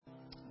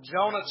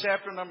Jonah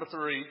chapter number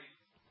 3.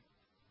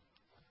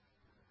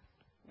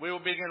 We will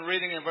begin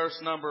reading in verse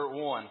number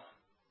 1.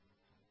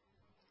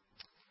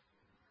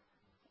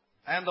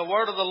 And the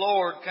word of the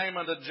Lord came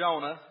unto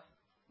Jonah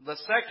the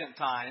second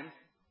time,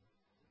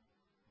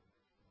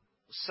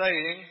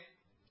 saying,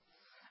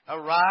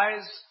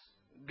 Arise,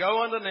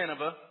 go unto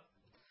Nineveh,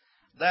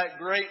 that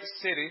great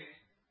city,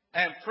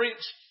 and preach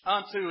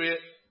unto it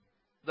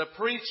the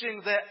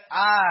preaching that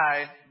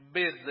I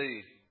bid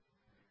thee.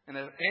 And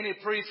if any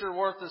preacher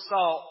worth his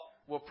salt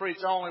will preach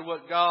only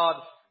what God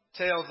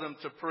tells them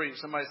to preach.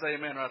 Somebody say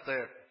amen right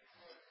there.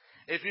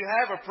 If you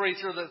have a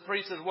preacher that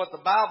preaches what the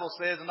Bible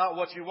says and not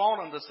what you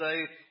want him to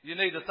say, you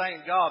need to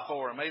thank God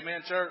for him.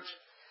 Amen, church?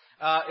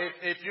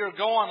 If you're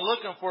going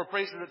looking for a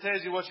preacher that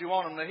tells you what you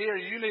want him to hear,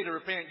 you need to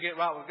repent and get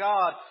right with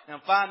God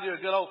and find you a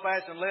good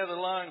old-fashioned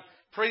leather-lung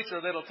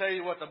preacher that'll tell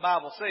you what the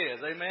Bible says.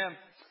 Amen?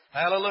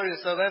 Hallelujah.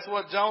 So that's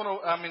what Jonah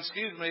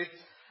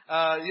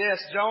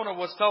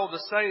was told to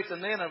say to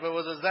Nineveh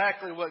was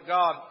exactly what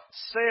God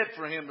said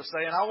for him to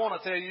say. And I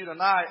want to tell you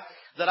tonight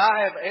that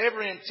I have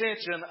every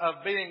intention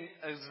of being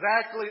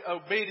exactly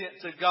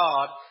obedient to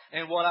God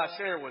in what I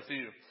share with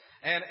you.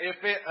 And if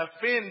it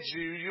offends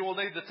you, you will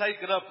need to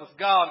take it up with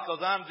God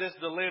because I'm just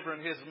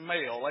delivering His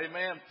mail.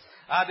 Amen.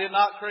 I did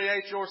not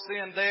create your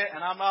sin debt,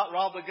 and I'm not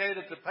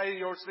obligated to pay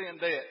your sin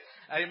debt.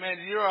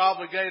 Amen. You're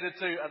obligated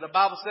to. The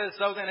Bible says,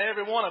 so then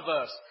every one of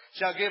us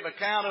shall give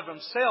account of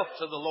himself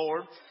to the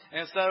Lord.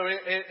 And so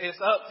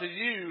it's up to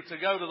you to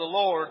go to the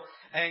Lord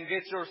and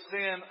get your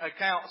sin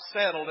account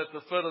settled at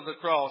the foot of the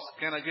cross.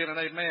 Can I get an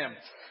amen?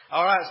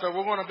 All right, so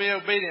we're going to be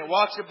obedient.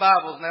 Watch your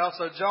Bibles now.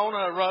 So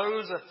Jonah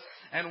arose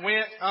and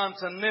went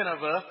unto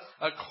Nineveh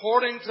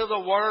according to the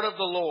word of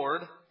the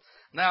Lord.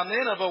 Now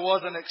Nineveh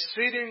was an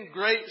exceeding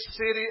great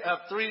city of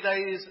 3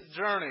 days'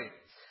 journey.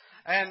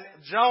 And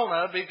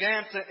Jonah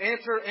began to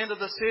enter into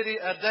the city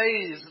a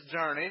day's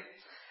journey.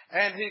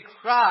 And he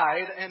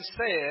cried and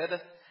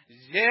said,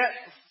 Yet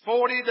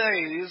 40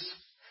 days,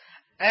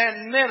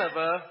 and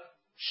Nineveh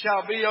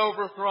shall be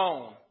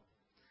overthrown.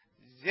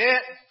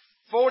 Yet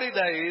 40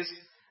 days,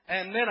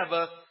 and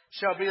Nineveh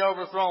shall be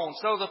overthrown.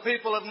 So the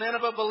people of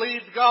Nineveh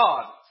believed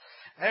God,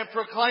 and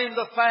proclaimed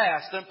a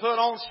fast, and put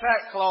on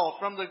sackcloth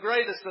from the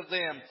greatest of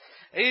them,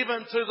 even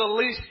to the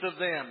least of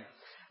them.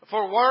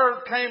 For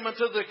word came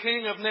unto the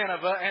king of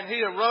Nineveh, and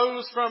he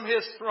arose from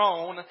his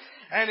throne,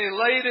 and he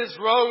laid his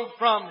robe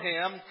from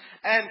him,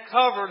 and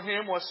covered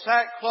him with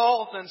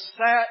sackcloth, and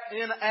sat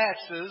in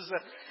ashes.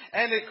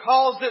 And he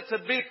caused it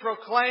to be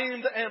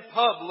proclaimed and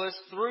published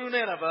through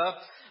Nineveh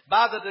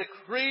by the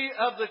decree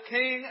of the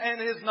king and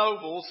his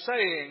nobles,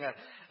 saying,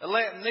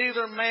 Let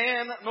neither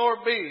man nor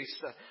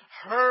beast,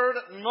 herd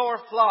nor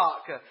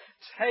flock,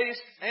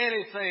 taste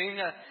anything.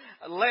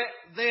 Let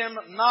them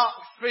not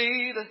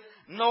feed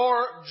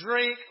nor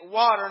drink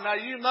water. Now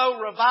you know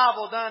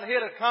revival done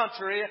hit a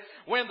country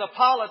when the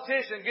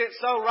politician gets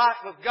so right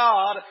with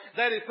God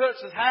that he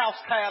puts his house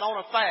cat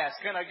on a fast.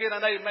 Can I get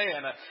an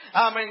amen?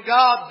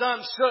 God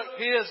done shook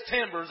His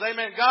timbers.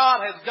 Amen.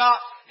 God has got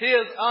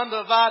His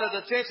undivided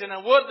attention.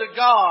 And would to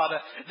God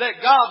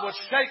that God would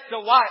shake the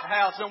White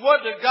House. And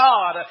would to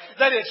God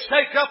that He'd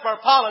shake up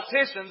our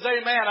politicians.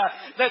 Amen.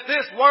 That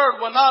this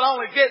word will not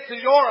only get to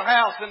your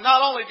house and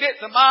not only get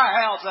to my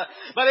house,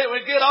 but it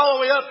would get all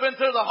the way up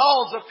into the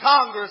halls of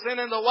Congress and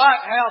in the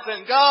White House.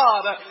 And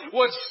God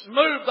would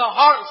move the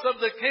hearts of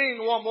the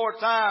King one more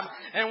time.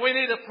 And we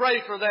need to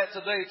pray for that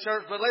today,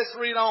 church. But let's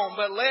read on.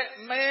 But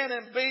let man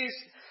and beast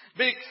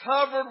be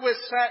covered with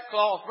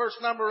sackcloth. Verse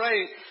number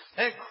 8.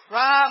 And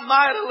cry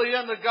mightily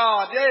unto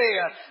God. Yea,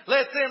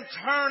 let them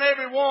turn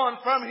every one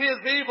from his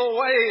evil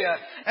way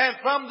and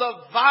from the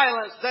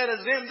violence that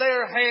is in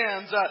their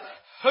hands.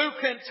 Who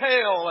can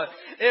tell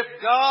if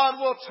God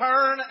will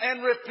turn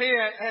and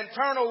repent and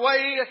turn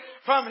away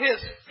from His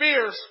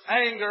fierce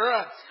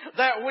anger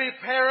that we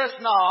perish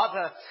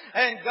not?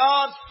 And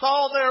God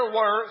saw their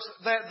works,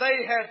 that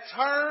they had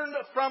turned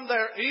from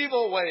their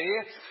evil way.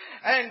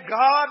 And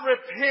God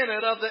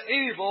repented of the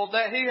evil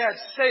that He had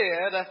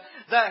said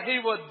that He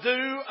would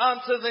do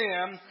unto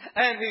them,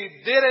 and He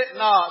did it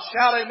not.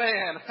 Shout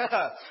amen.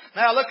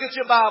 Now look at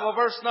your Bible,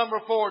 verse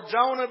number 4.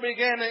 Jonah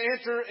began to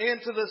enter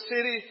into the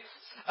city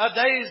a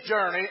day's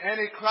journey, and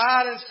he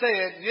cried and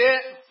said,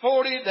 Yet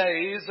 40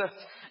 days,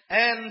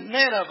 and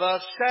Nineveh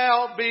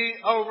shall be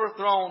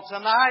overthrown.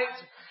 Tonight,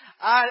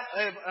 I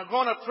am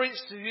going to preach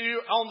to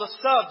you on the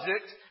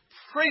subject,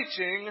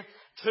 preaching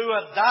to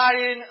a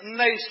dying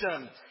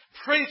nation.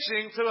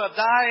 Preaching to a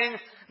dying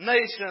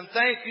nation.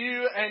 Thank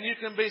you, and you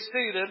can be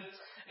seated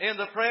in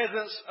the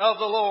presence of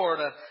the Lord.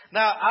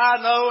 Now,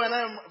 I know and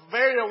am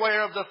very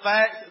aware of the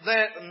fact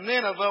that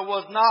Nineveh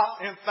was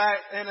not, in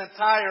fact, an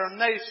entire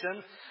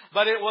nation,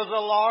 but it was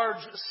a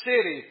large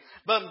city.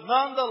 But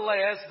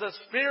nonetheless, the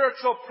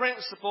spiritual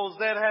principles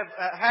that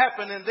have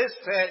happened in this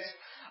text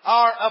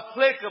are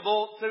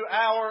applicable to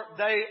our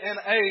day and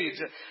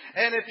age.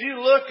 And if you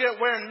look at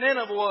where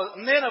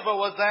Nineveh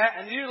was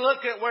at, and you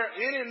look at where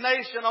any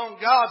nation on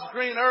God's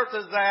green earth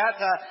is at,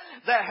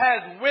 that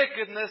has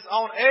wickedness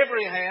on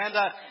every hand,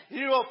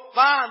 you will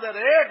find that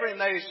every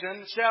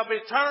nation shall be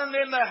turned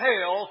into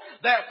hell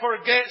that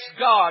forgets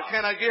God.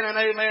 Can I get an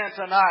amen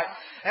tonight?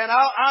 And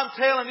I'm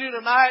telling you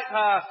tonight,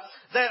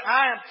 that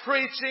I am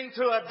preaching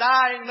to a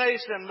dying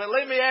nation. But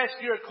let me ask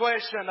you a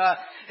question.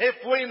 If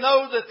we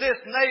know that this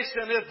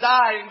nation is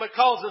dying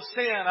because of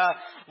sin,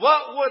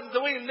 what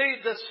do we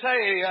need to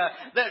say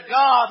that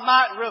God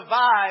might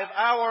revive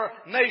our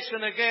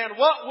nation again?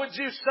 What would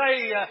you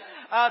say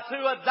to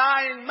a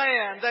dying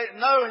man that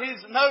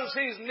knows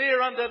he's near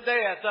unto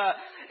death?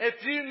 If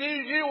you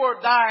knew you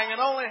were dying and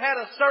only had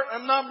a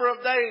certain number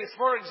of days,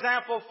 for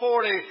example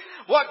 40,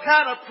 what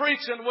kind of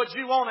preaching would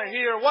you want to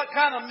hear? What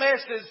kind of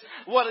message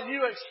would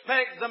you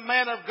expect the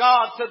man of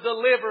God to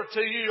deliver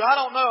to you? I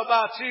don't know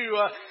about you,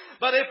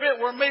 but if it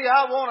were me,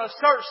 I want to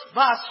search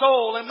my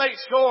soul and make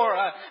sure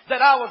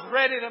that I was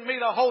ready to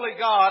meet a holy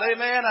God.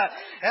 Amen.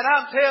 And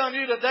I'm telling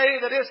you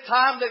today that it's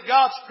time that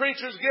God's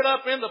preachers get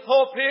up in the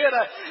pulpit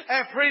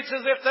and preach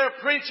as if they're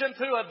preaching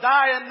to a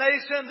dying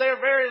nation their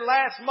very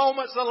last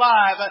moments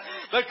alive.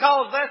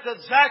 Because that's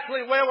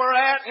exactly where we're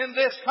at in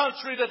this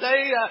country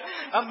today.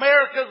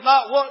 America's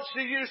not what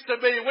she used to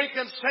be. We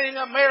can sing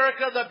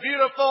America the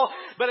Beautiful,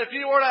 but if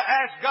you were to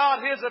ask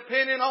God His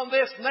opinion on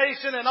this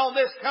nation and on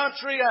this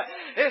country,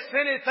 it's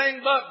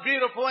anything but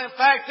beautiful. In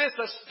fact, it's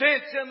a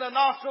stench in the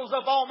nostrils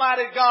of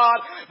Almighty God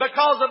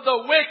because of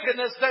the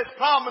wickedness that's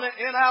prominent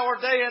in our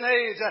day and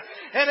age.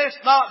 And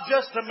it's not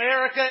just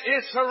America,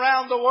 it's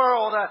around the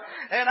world.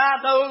 And I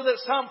know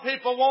that some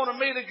people wanted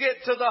me to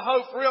get to the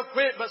hope real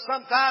quick, but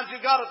sometimes you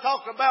got to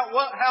talk about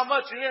how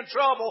much you're in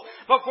trouble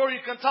before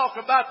you can talk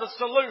about the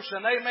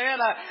solution. Amen.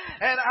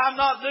 And I'm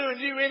not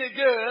doing you any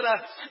good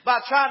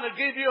by trying to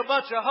give you a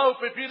bunch of hope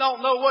if you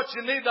don't know what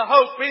you need to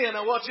hope in,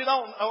 and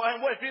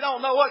if you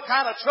don't know what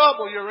kind of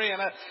trouble you're in.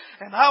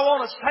 And I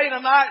want to say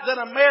tonight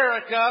that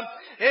America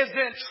is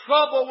in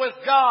trouble with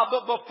God.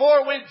 But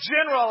before we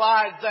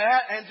generalize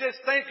that and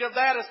just think of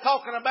that as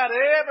talking about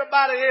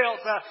everybody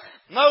else,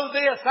 know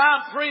this,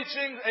 I'm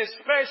preaching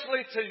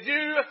especially to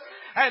you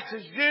and to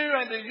you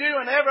and to you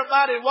and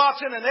everybody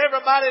watching and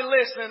everybody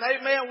listening.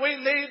 Amen. We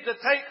need to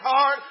take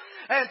heart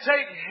and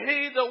take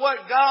heed to what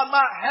God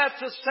might have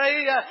to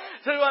say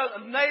to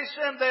a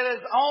nation that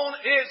is on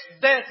its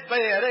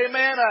deathbed.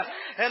 Amen.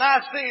 And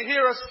I see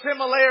here a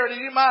similarity.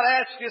 You might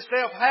ask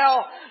yourself,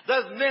 how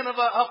does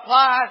Nineveh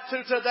apply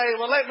to today?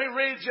 Well, let me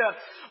read you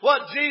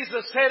what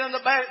Jesus said in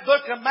the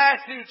book of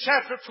Matthew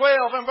chapter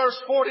 12 and verse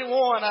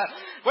 41,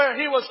 where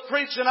He was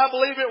preaching, I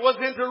believe it was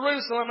in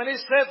Jerusalem, and He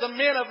said, the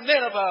men of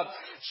Nineveh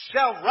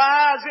shall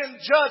rise in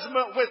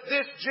judgment with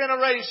this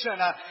generation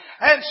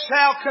and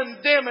shall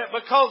condemn it,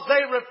 because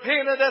they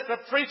repented at the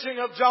preaching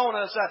of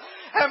Jonas.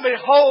 And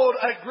behold,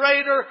 a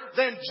greater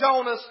than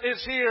Jonas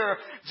is here.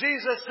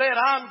 Jesus said,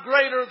 I'm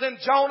greater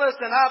than Jonas,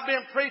 and I've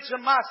been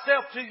preaching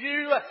myself to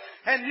you,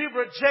 and you've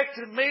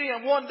rejected me,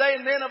 and one day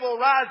Nineveh will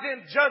rise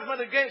in judgment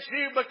against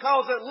you,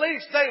 because at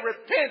least they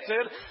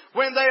repented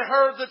when they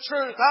heard the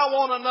truth. I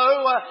want to know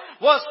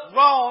what's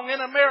wrong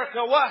in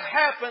America. What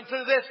happened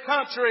to this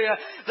country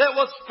that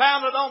was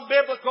founded on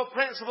biblical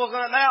principles,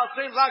 and now it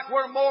seems like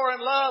we're more in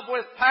love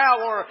with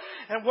power,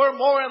 and we're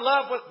more in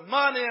love with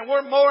money, and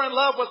we're more in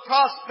love with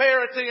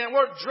prosperity, and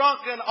we're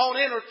drunken on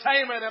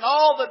entertainment and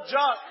all the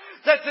junk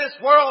that this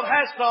world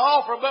has to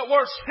offer, but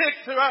we're sick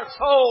to our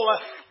soul.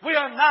 We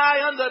are nigh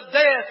unto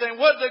death, and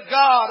would to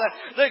God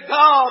that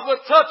God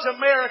would touch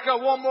America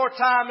one more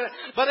time.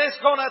 But it's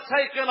going to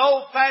take an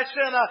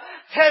old-fashioned,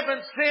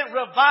 heaven-sent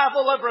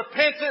revival of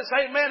repentance.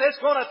 Amen.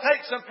 It's going to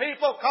take some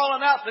people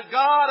calling out to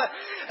God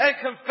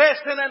and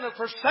confessing and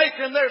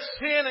forsaking their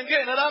sin and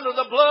getting it under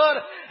the blood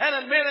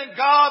and admitting,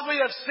 God,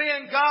 we have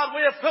sinned. God,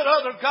 we have put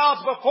other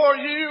gods before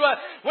you.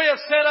 We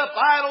have set up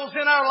idols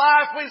in our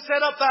life. We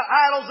set up the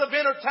idols of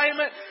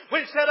entertainment.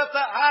 We set up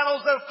the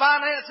idols of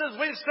finances.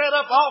 We've set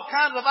up all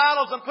kinds of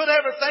idols and put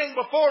everything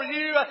before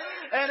you.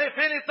 And if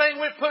anything,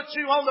 we put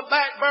you on the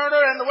back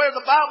burner. And where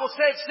the Bible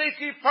said, seek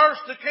ye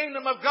first the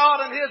kingdom of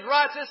God and His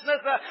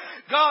righteousness.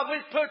 God,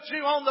 we put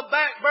you on the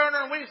back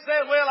burner, and we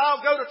said, well,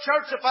 I'll go to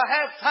church if I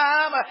have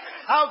time.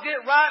 I'll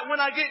get right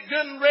when I get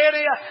good and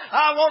ready.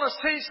 I want to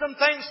see some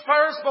things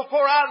first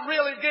before I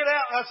really get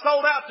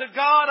sold out to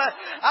God.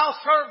 I'll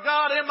serve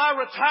God in my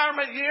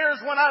retirement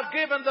years when I've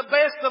given the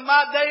best of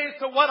my days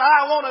to what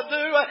I want to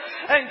do.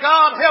 And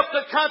God help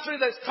the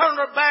country that's turned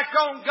her back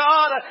on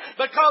God,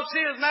 because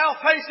she is now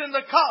facing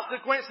the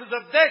consequences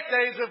of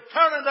decades of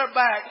turning their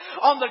back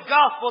on the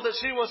gospel that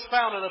she was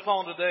founded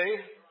upon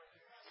today.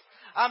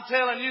 I'm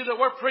telling you that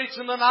we're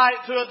preaching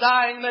tonight to a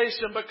dying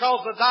nation,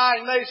 because the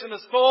dying nation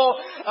is full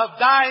of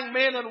dying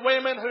men and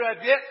women who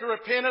have yet to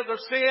repent of their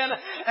sin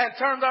and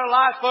turn their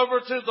life over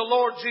to the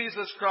Lord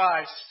Jesus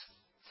Christ.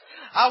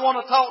 I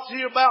want to talk to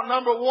you about,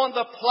 number one,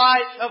 the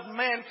plight of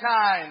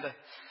mankind.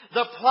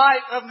 the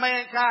plight of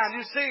mankind.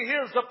 You see,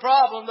 here's the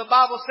problem. The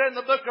Bible said in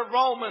the book of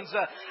Romans,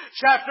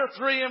 chapter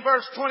 3 and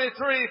verse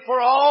 23, for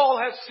all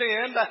have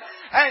sinned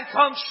and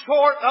come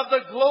short of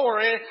the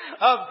glory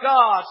of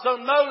God. So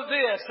know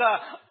this,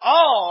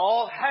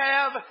 all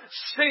have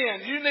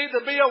sinned. You need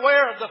to be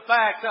aware of the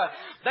fact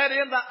that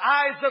in the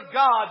eyes of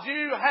God,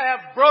 you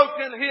have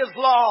broken His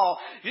law.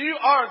 You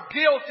are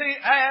guilty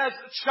as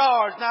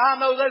charged. Now, I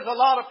know there's a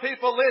lot of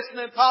people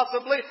listening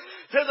possibly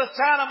to the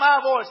sound of my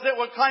voice that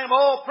would claim,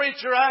 oh,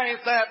 preacher, I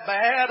ain't that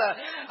bad.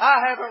 I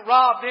haven't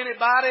robbed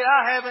anybody.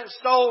 I haven't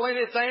stole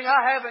anything.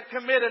 I haven't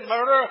committed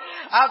murder.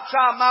 I've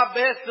tried my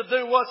best to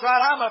do what's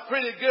right. I'm a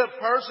pretty good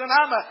person.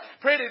 I'm a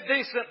pretty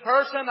decent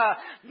person.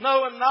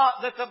 Knowing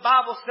not that the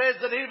Bible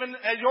says that even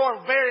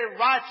your very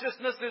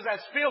righteousness is as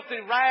filthy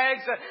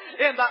rags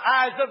in the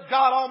eyes of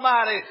God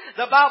Almighty.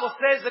 The Bible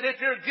says that if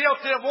you're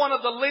guilty of one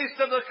of the least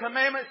of the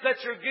commandments,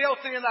 that you're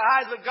guilty in the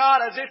eyes of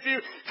God as if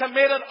you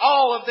committed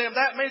all of them.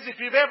 That means if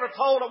you've ever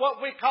told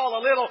what we call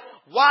a little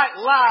white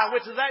lie,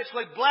 which is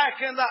actually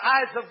black in the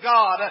eyes of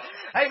God.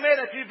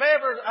 Amen. If you've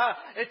ever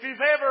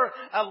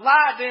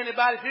lied to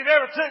anybody, if you've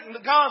ever taken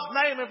God's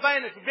name in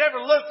vain, if you've ever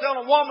looked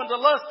on a woman to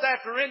lust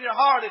after in your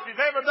heart, if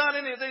you've ever done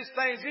any of these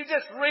things, you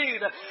just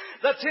read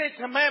the Ten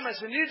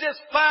Commandments and you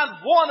just find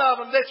one of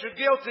them that you're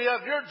guilty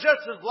of. You're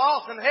just as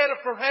lost and headed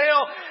for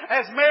hell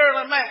as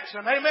Marilyn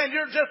Manson. Amen.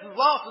 You're just as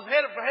lost and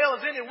headed for hell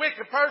as any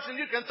wicked person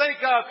you can think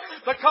of,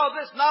 because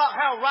it's not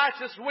how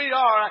righteous we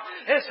are.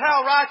 It's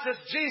how righteous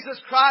Jesus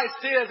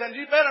Christ is. And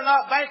you better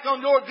not bank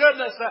on your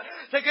goodness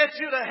to get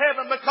you to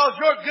heaven, because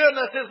your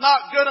goodness is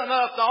not good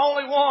enough. The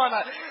only one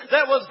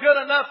that was good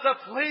enough to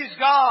please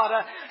God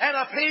and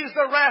appease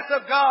the wrath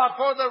of God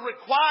for the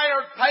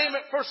required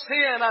payment for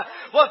sin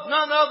was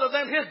none other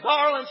than His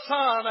darling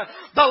Son,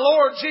 the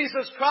Lord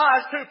Jesus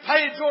Christ, who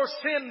paid your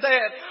sin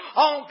debt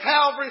on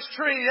Calvary's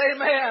tree.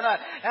 Amen.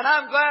 And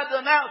I'm glad to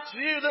announce to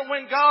you that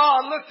when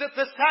God looked at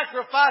the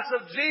sacrifice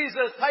of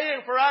Jesus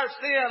paying for our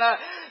sin,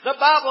 the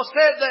Bible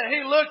said that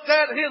He looked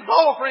at His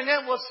offering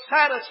and was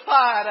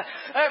satisfied.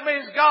 That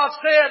means God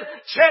said,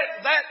 check,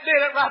 that did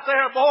it right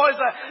there, boys.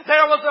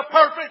 There was a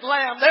perfect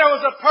lamb. There was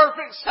a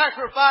perfect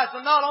sacrifice.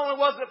 And not only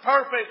was it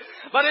perfect,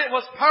 but it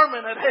was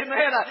permanent.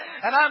 Amen.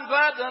 And I'm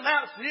glad to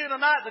announce to you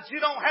tonight that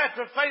you don't have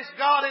to face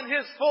God in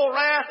His full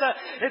wrath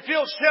if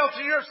you'll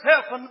shelter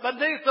yourself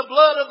beneath the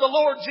blood of the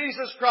Lord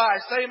Jesus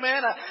Christ.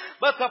 Amen.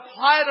 But the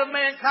plight of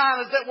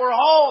mankind is that we're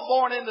all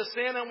born into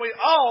sin and we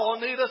all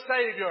need a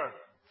Savior.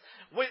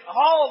 We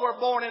all were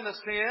born into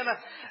sin,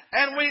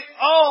 and we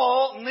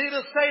all need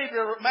a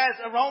Savior.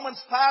 Romans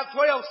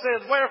 5:12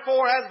 says,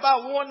 wherefore as by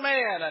one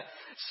man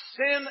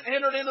sin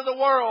entered into the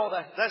world.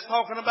 That's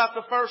talking about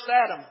the first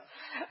Adam.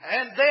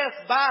 And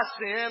death by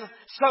sin,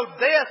 so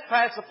death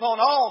passed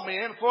upon all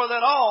men, for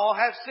that all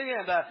have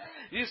sinned.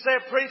 You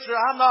say, preacher,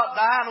 I'm not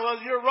dying.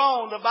 Well, you're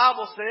wrong. The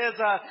Bible says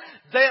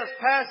death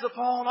passed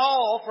upon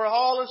all, for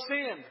all have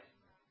sinned.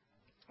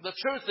 The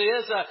truth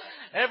is,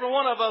 every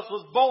one of us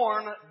was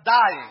born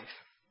dying.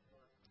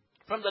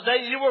 From the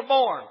day you were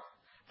born,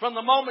 from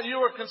the moment you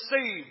were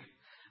conceived,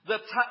 the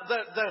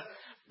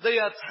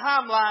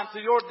timeline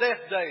to your death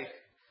day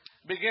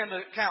began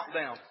to count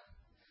down.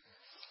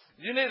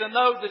 You need to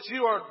know that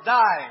you are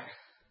dying.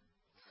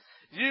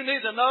 You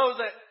need to know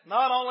that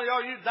not only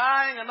are you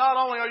dying and not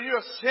only are you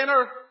a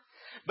sinner,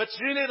 but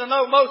you need to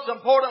know, most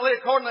importantly,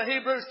 according to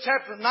Hebrews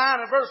chapter 9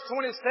 and verse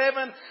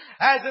 27,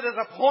 as it is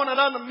appointed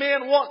unto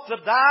men once to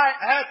die,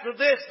 after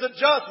this the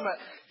judgment.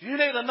 You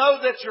need to know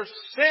that you're a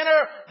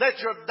sinner, that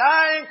you're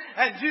dying,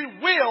 and you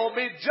will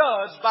be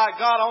judged by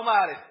God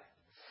Almighty.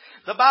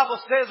 The Bible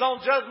says on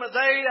Judgment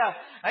Day,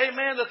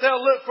 amen, that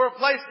they'll look for a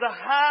place to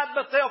hide,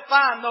 but they'll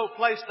find no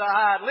place to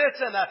hide.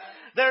 Listen,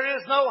 there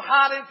is no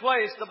hiding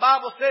place. The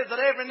Bible says that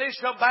every knee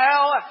shall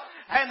bow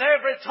and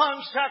every tongue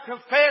shall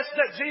confess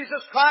that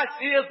Jesus Christ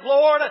is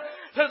Lord,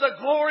 to the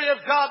glory of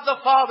God the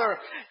Father.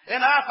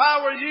 And if I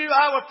were you,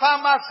 I would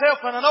find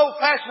myself in an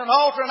old-fashioned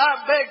altar and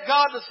I'd beg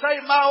God to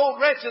save my old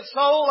wretched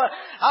soul.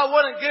 I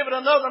wouldn't give it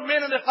another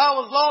minute if I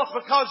was lost,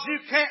 because you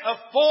can't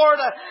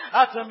afford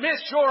to miss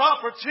your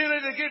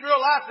opportunity to give your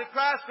life to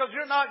Christ, because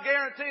you're not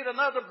guaranteed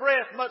another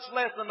breath, much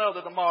less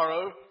another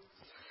tomorrow.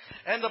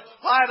 And the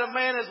plight of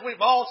man is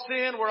we've all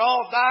sinned, we're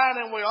all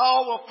dying, and we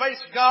all will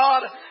face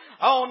God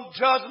on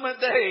Judgment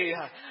Day.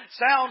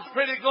 Sounds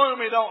pretty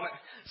gloomy, don't it?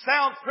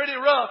 Sounds pretty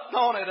rough,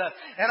 don't it?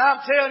 And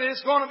I'm telling you,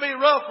 it's going to be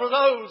rough for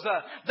those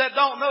that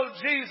don't know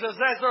Jesus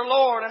as their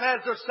Lord and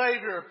as their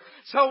Savior.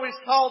 So we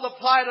saw the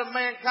plight of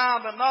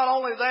mankind, but not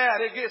only that,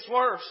 it gets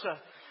worse.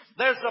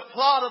 There's the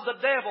plot of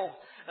the devil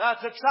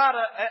to try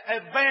to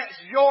advance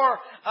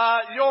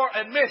your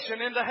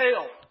admission into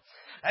hell.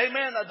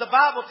 Amen. The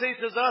Bible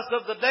teaches us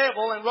of the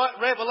devil in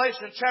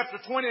Revelation chapter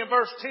 20 and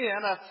verse 10.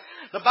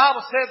 The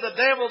Bible said the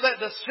devil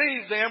that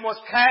deceived them was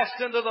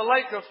cast into the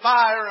lake of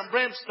fire and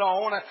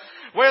brimstone,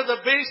 where the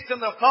beast and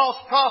the false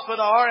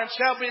prophet are, and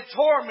shall be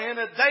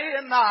tormented day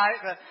and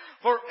night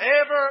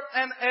forever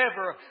and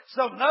ever.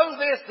 So know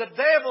this, the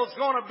devil's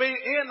going to be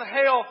in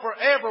hell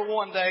forever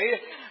one day,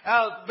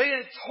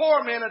 being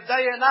tormented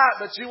day and night.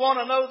 But you want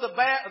to know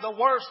the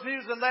worst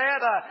news in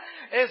that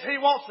is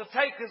he wants to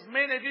take as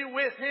many of you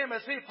with him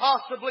as he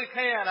possibly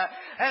can.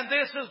 And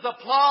this is the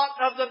plot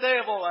of the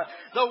devil.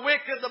 The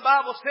wicked, the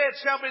Bible said,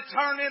 shall be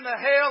turned into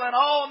hell, and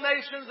all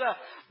nations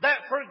that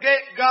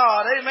forget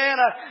God. Amen.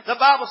 The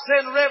Bible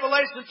said in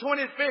Revelation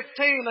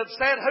 20:15 that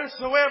said,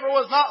 whosoever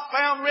was not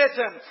found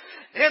written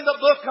in the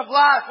book of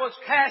life was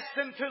cast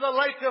into the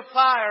lake of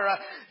fire.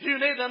 You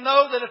need to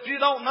know that if you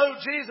don't know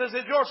Jesus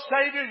as your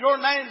Savior, your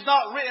name's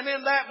not written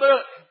in that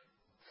book.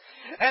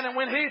 And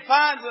when he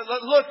finds it,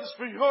 looks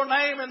for your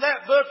name in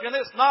that book and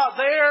it's not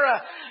there,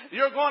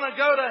 you're going to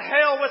go to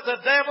hell with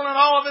the devil and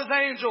all of his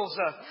angels.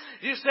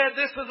 You said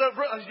this is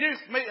a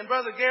youth meeting,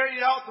 Brother Gary.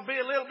 You ought to be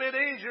a little bit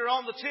easier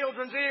on the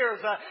children's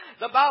ears.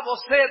 The Bible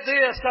said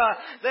this,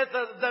 that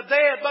the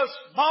dead, both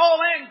small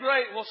and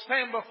great, will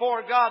stand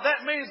before God.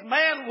 That means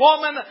man,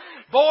 woman,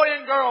 boy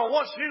and girl.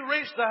 Once you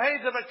reach the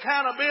age of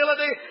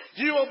accountability,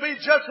 you will be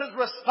just as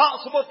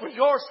responsible for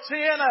your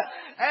sin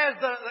as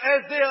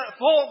the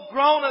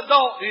full-grown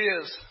adult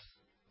is.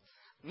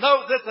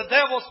 Note that the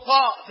devil's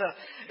plot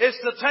is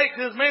to take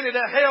as many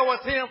to hell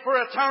with him for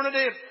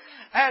eternity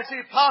as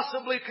he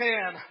possibly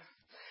can.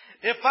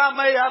 If I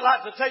may, I'd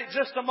like to take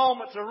just a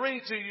moment to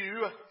read to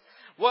you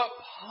what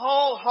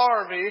Paul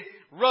Harvey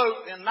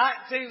wrote in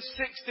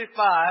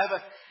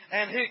 1965,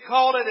 and he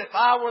called it, If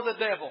I Were the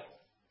Devil.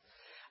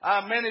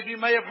 Many of you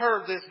may have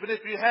heard this, but if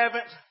you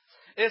haven't,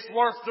 it's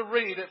worth the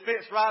read. It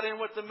fits right in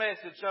with the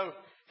message. So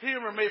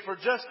humor me for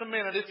just a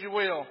minute, if you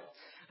will.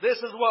 This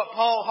is what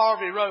Paul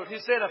Harvey wrote. He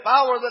said, if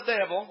I were the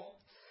devil,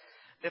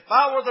 if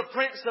I were the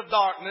prince of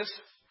darkness,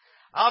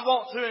 I'd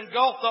want to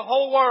engulf the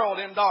whole world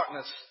in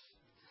darkness.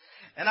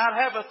 And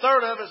I'd have a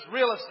third of its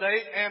real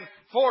estate and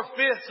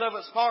 4/5 of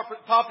its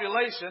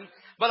population,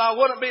 but I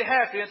wouldn't be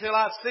happy until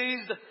I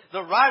seized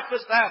the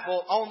ripest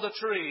apple on the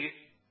tree,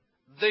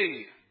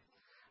 thee.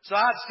 So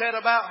I'd set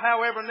about,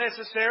 however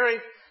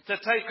necessary, to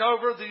take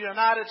over the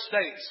United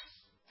States.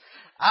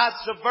 I'd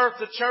subvert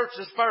the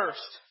churches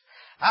first.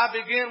 I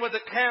begin with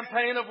a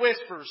campaign of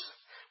whispers.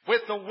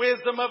 With the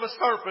wisdom of a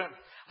serpent,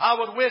 I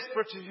would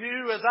whisper to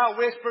you as I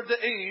whispered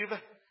to Eve,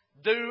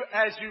 do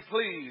as you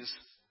please.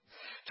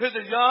 To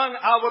the young,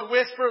 I would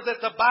whisper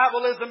that the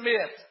Bible is a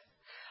myth.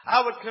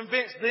 I would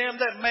convince them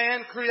that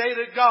man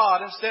created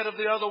God instead of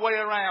the other way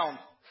around.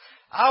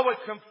 I would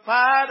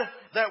confide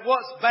that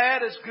what's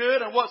bad is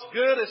good and what's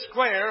good is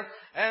square.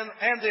 And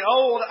the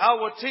old I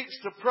would teach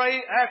to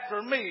pray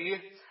after me,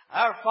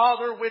 our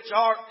Father which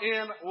art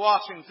in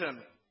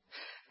Washington.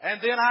 And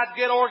then I'd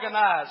get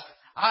organized.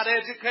 I'd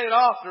educate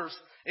authors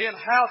in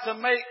how to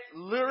make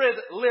lurid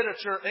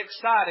literature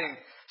exciting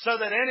so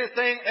that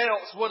anything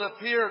else would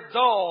appear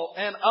dull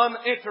and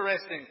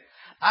uninteresting.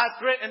 I'd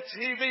threaten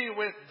TV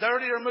with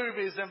dirtier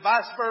movies and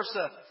vice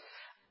versa.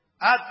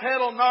 I'd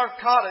peddle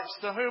narcotics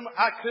to whom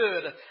I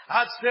could.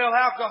 I'd sell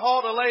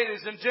alcohol to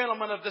ladies and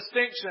gentlemen of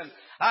distinction.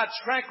 I'd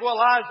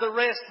tranquilize the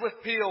rest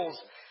with pills.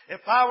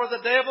 If I were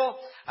the devil,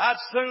 I'd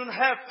soon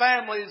have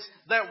families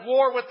that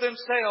war with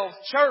themselves,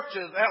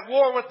 churches at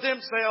war with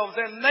themselves,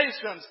 and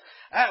nations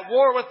at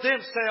war with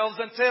themselves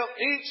until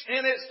each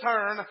in its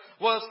turn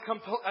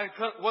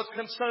was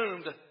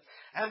consumed.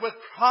 And with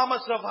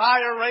promise of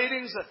higher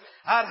ratings,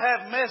 I'd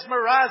have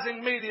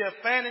mesmerizing media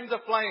fanning the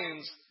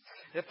flames.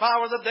 If I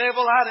were the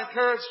devil, I'd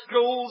encourage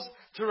schools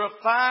to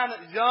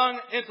refine young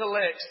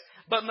intellects,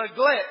 but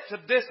neglect to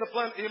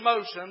discipline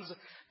emotions.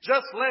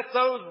 Just let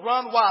those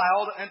run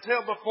wild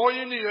until before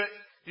you knew it,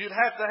 you'd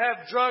have to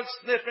have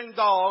drug-sniffing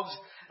dogs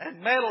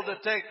and metal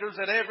detectors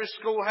at every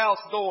schoolhouse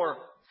door.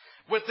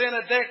 Within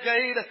a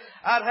decade,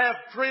 I'd have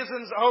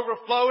prisons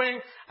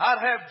overflowing. I'd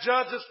have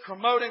judges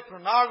promoting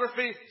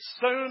pornography.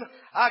 Soon,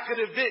 I could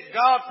evict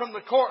God from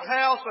the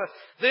courthouse,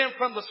 then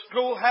from the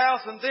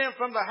schoolhouse, and then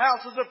from the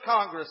houses of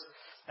Congress.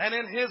 And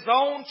in His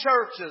own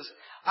churches,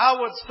 I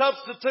would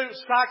substitute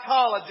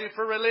psychology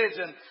for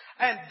religion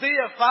and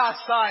deify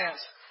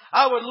science.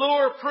 I would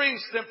lure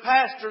priests and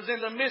pastors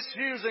into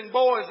misusing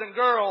boys and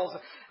girls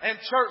and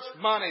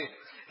church money.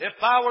 If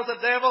I were the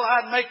devil,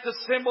 I'd make the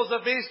symbols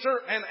of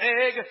Easter an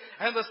egg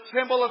and the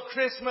symbol of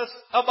Christmas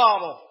a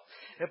bottle.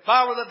 If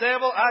I were the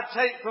devil, I'd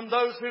take from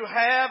those who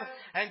have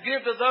and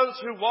give to those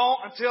who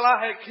want until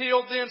I had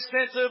killed the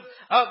incentive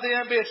of the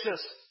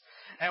ambitious.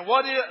 And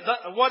what do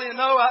you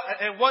know?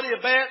 And what do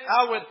you bet?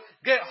 I would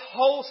get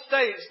whole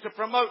states to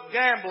promote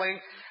gambling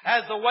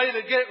as the way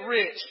to get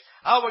rich.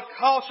 I would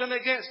caution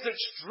against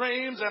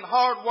extremes and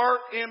hard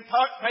work,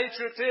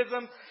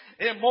 patriotism,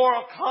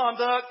 immoral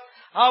conduct.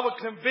 I would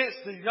convince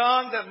the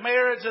young that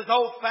marriage is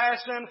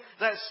old-fashioned,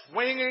 that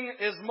swinging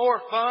is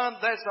more fun.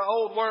 That's the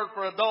old word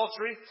for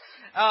adultery.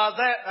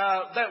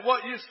 That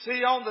what you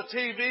see on the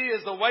TV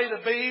is the way to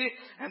be,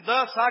 and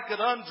thus I could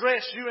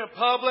undress you in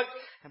public,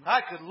 and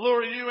I could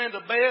lure you into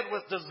bed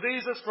with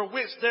diseases for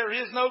which there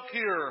is no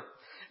cure.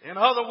 In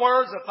other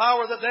words, if I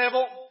were the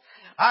devil,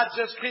 I'd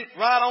just keep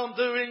right on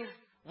doing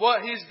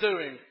what he's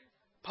doing.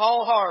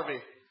 Paul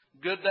Harvey,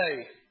 Good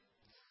day.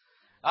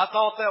 I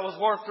thought that was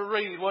worth the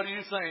read. What do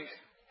you think?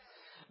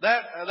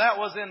 That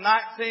was in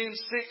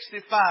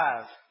 1965.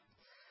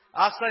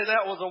 I say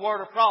that was a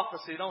word of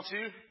prophecy, don't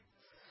you?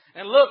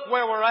 And look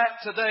where we're at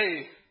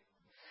today.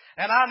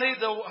 And I need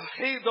to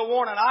heed the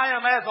warning. I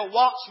am as a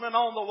watchman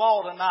on the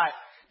wall tonight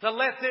to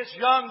let this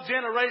young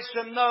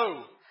generation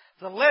know,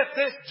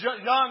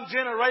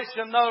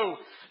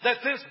 that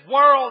this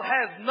world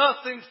has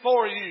nothing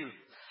for you.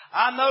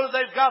 I know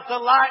they've got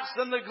the lights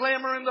and the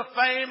glimmer and the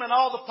fame and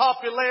all the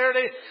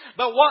popularity,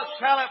 but what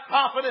shall it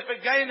profit if it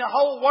gain the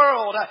whole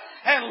world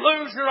and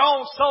lose your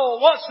own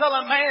soul? What shall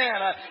a man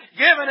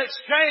give in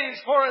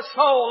exchange for his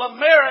soul?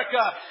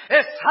 America,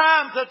 it's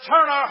time to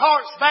turn our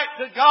hearts back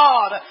to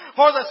God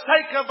for the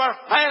sake of our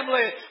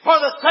family, for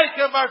the sake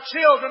of our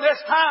children.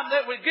 It's time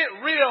that we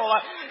get real.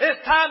 It's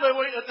time that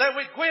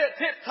we quit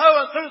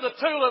tiptoeing through the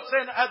tulips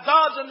and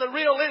dodging the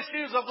real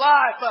issues of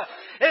life.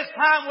 It's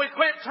time we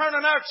quit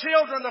turning our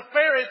children to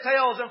fairy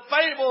tales and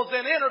fables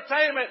and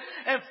entertainment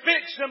and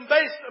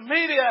fiction-based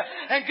media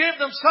and give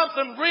them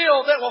something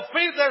real that will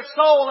feed their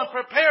soul and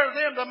prepare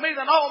them to meet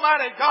an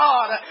almighty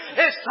God.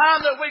 It's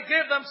time that we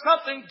give them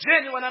something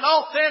genuine and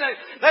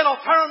authentic that'll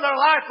turn their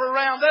life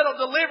around,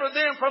 that'll deliver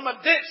them from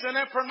addiction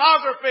and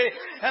pornography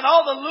and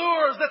all the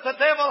lures that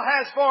the devil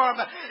has for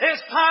them.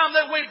 It's time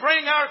that we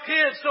bring our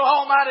kids to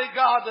almighty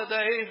God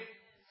today.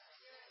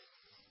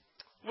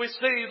 We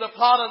see the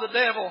plot of the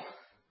devil.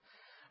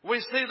 We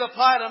see the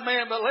plight of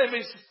man, but let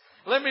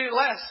me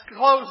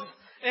close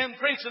in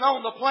preaching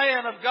on the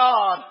plan of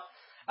God,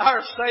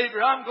 our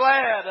Savior. I'm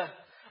glad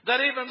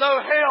that even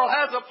though hell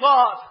has a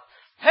plot,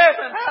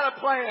 heaven had a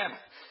plan.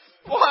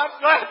 Boy,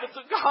 I'm glad that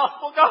the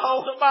gospel got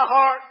hold of my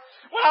heart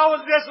when I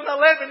was just an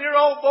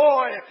 11-year-old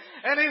boy,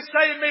 and He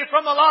saved me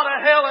from a lot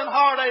of hell and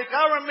heartache.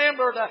 I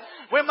remembered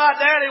when my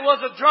daddy was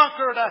a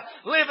drunkard,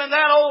 living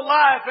that old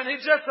life, and he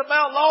just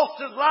about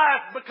lost his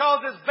life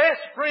because his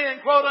best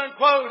friend, quote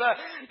unquote,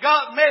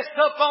 got messed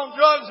up on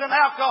drugs and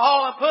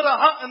alcohol and put a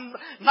hunting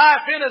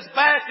knife in his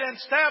back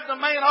and stabbed the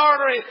main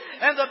artery.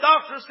 And the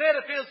doctor said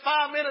if it was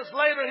 5 minutes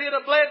later, he'd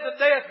have bled to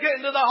death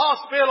getting to the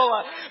hospital.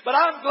 But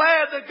I'm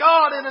glad that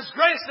God in His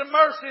grace and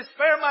mercy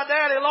spared my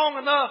daddy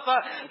long enough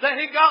that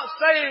he got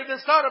saved and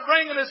started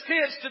bringing his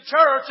kids to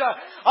church.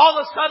 All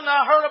of a sudden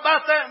I heard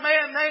about that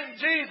man named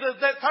Jesus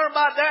that turned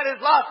my daddy's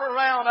life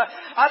around.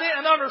 I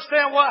didn't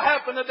understand what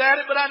happened to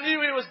Daddy, but I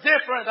knew he was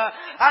different.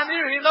 I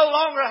knew he no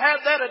longer had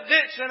that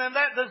addiction and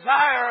that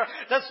desire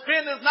to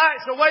spend his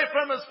nights away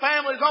from his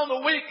families on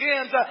the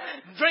weekends,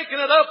 drinking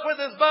it up with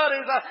his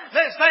buddies.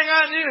 Next thing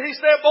I knew, he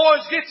said,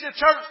 boys, get your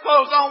church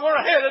clothes on.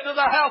 We're headed to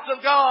the house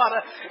of God.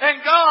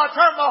 And God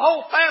turned the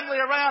whole family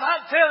around.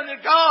 I'm telling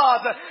you,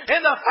 God in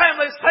the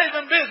family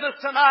saving business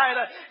tonight.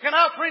 Can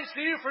I preach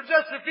to you for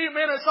just a few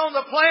minutes on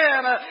the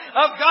plan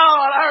of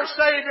God, our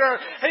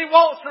Savior? He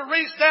wants to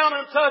reach down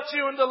and touch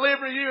you and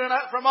deliver you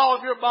from all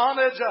of your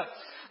bondage.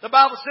 The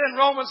Bible said in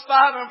Romans 5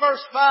 and verse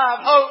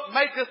 5, hope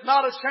maketh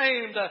not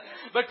ashamed,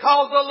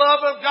 because the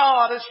love of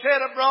God is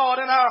shed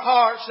abroad in our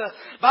hearts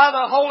by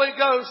the Holy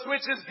Ghost,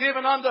 which is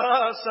given unto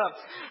us.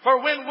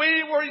 For when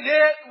we were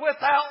yet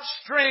without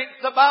strength,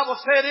 the Bible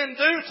said in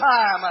due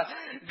time,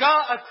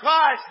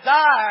 Christ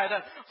died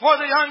for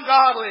the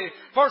ungodly,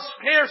 for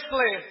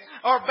scarcely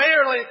or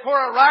barely for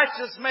a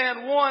righteous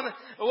man one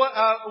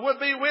would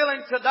be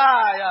willing to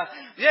die.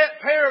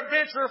 Yet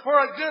peradventure for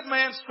a good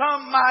man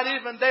some might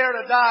even dare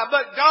to die.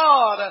 But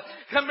God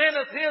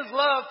commendeth His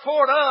love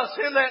toward us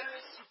in that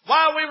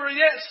while we were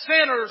yet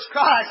sinners,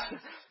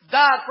 Christ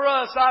died for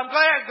us. I'm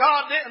glad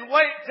God didn't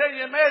wait till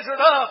you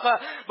measured up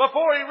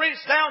before He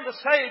reached down to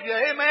save you.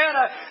 Amen.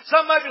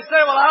 Some of you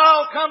say, well,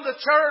 I'll come to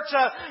church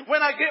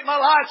when I get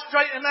my life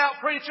straightened out,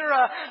 preacher.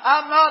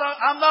 I'm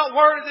not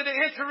worthy to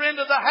enter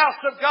into the house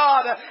of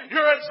God.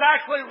 You're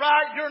exactly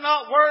right. You're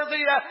not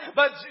worthy,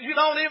 but you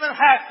don't even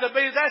have to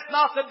be. That's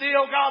not the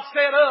deal God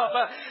set up.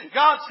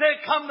 God said,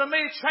 come to me,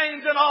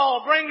 change and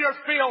all. Bring your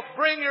filth,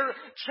 bring your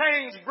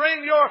change,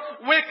 bring your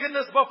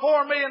wickedness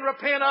before me and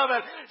repent of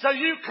it. So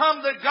you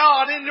come to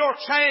God in your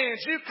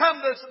change. You come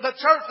to the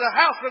church, the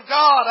house of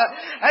God.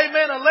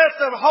 Amen. And let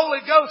the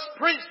Holy Ghost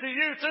preach to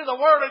you through the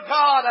Word of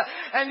God.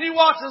 And you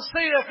watch and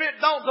see if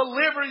it don't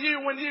deliver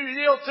you when you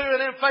yield to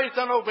it in faith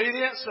and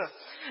obedience.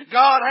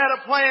 God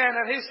had a plan,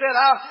 and He said,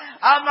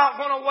 I'm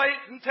not going to wait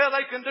until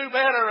they can do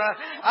better.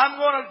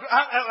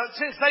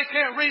 Since they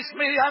can't reach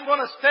me, I'm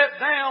going to step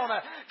down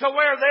to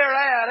where they're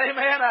at.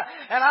 Amen.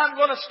 And I'm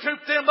going to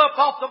scoop them up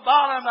off the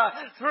bottom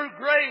through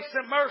grace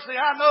and mercy.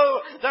 I know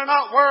they're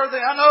not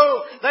worthy. I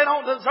know they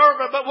don't deserve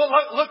it, but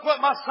look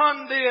what my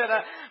son did.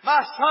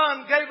 My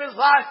son gave his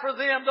life for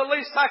them. The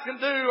least I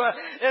can do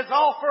is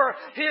offer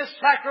his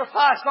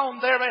sacrifice on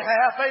their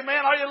behalf.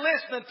 Amen. Are you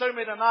listening to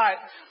me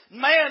tonight?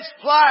 Man's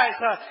plight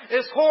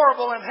is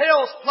horrible and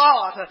hell's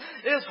plot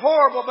is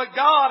horrible, but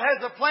God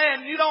has a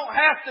plan. You don't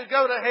have to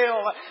go to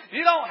hell.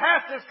 You don't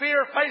have to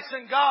fear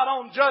facing God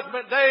on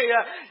Judgment Day.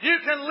 You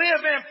can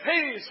live in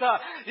peace.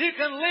 You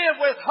can live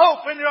with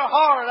hope in your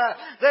heart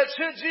that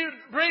should you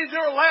breathe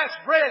your last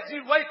breath,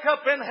 you wake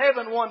up in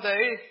heaven one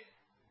day.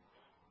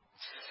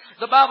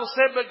 The Bible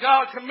said, but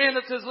God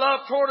commendeth His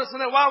love toward us, and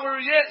that while we were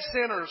yet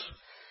sinners,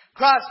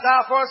 Christ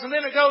died for us. And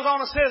then it goes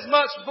on and says,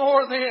 much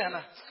more then,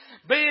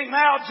 being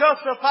now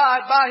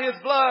justified by His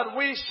blood,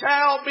 we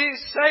shall be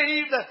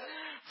saved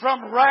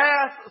from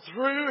wrath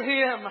through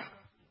Him.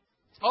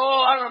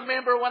 Oh, I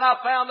remember when I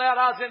found out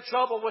I was in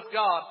trouble with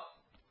God.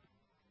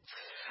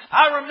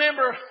 I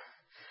remember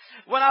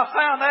when I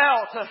found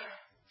out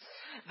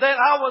that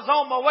I was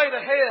on my way to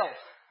hell.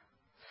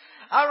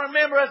 I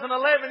remember as an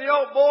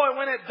 11-year-old boy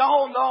when it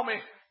dawned on me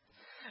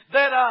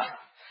that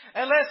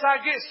unless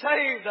I get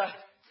saved,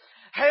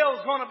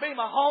 hell's going to be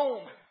my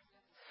home.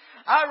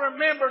 I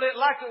remembered it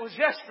like it was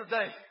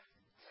yesterday.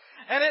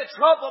 And it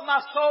troubled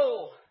my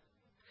soul.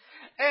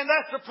 And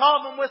that's the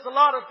problem with a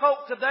lot of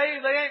folk today.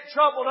 They ain't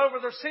troubled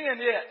over their sin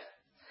yet.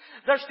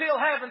 They're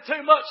still having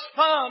too much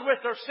fun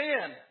with their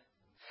sin.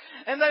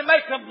 And they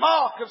make a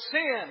mock of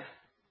sin.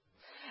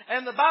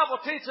 And the Bible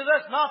teaches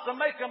us not to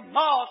make a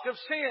mock of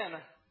sin,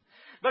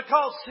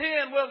 because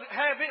sin will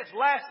have its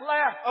last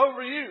laugh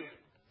over you.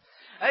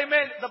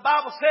 Amen. The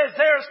Bible says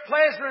there's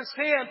pleasure in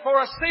sin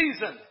for a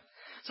season.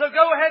 So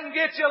go ahead and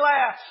get your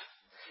laughs.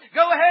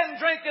 Go ahead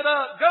and drink it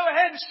up. Go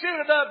ahead and shoot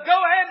it up. Go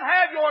ahead and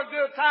have your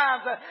good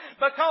times.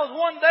 Because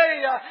one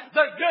day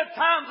the good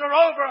times are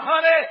over,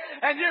 honey.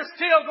 And you're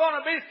still going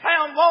to be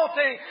found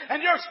wanting.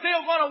 And you're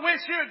still going to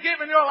wish you had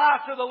given your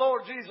life to the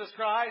Lord Jesus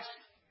Christ.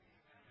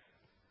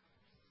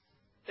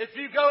 If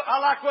you go,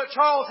 I like what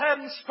Charles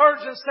Haddon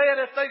Spurgeon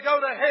said, if they go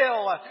to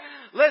hell,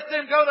 let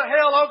them go to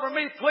hell over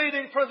me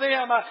pleading for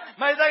them.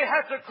 May they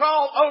have to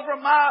crawl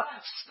over my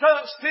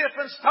stiff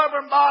and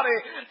stubborn body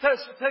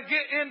to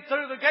get in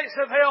through the gates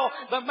of hell.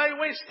 But may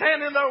we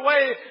stand in their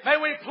way. May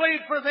we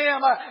plead for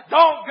them.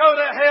 Don't go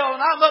to hell.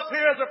 And I'm up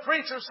here as a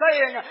preacher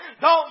saying,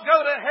 don't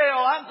go to hell.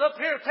 I'm up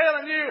here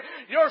telling you,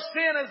 your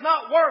sin is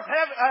not worth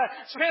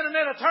spending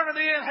an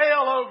eternity in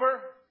hell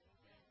over.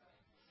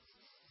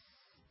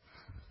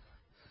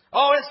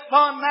 Oh, it's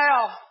fun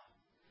now.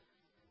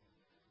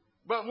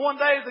 But one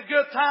day the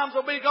good times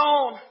will be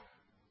gone.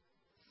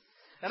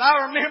 And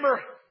I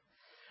remember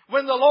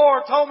when the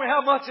Lord told me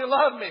how much He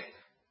loved me.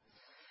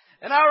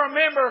 And I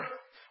remember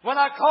when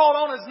I called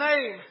on His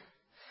name.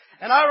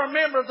 And I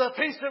remember the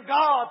peace of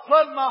God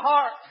flooding my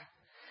heart.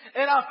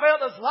 And I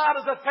felt as light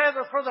as a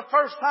feather for the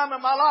first time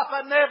in my life.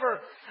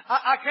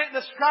 I can't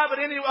describe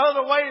it any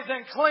other way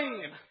than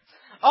clean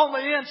on the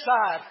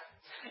inside.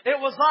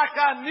 It was like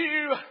I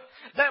knew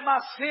that my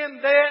sin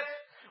debt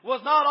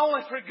was not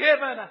only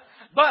forgiven,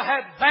 but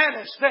had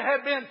vanished.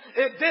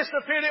 It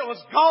disappeared. It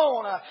was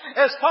gone.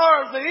 As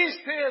far as the east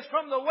is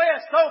from the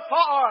west, so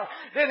far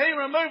did He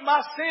remove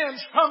my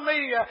sins from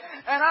me.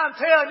 And I'm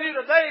telling you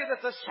today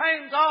that the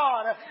same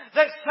God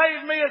that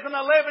saved me as an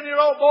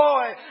 11-year-old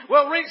boy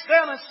will reach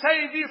down and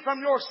save you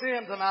from your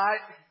sin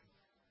tonight.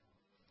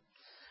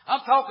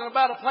 I'm talking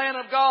about a plan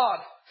of God.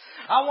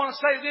 I want to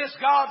say this,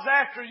 God's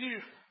after you.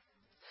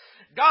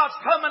 God's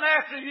coming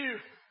after you.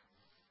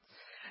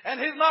 And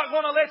He's not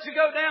going to let you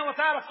go down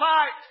without a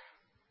fight.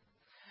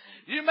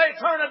 You may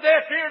turn a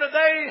deaf ear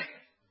today.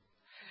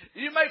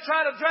 You may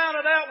try to drown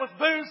it out with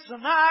booze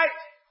tonight.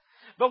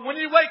 But when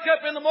you wake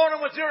up in the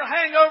morning with your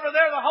hangover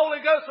there, the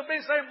Holy Ghost will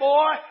be saying,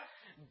 boy,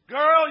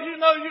 girl,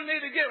 you know you need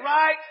to get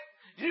right.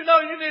 You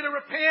know you need to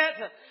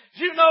repent.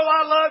 You know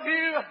I love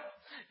you.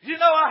 You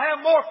know I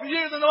have more for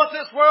you than what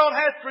this world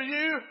has for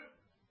you.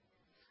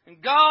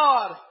 And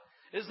God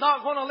is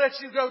not going to let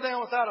you go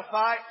down without a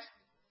fight.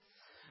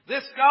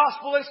 This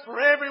gospel is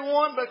for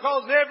everyone,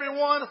 because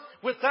everyone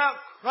without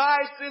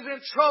Christ is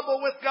in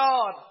trouble with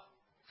God.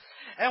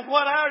 And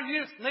what our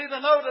youth need to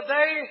know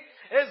today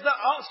is the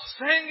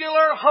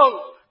singular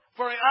hope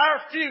for our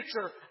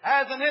future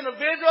as an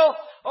individual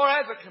or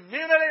as a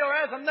community or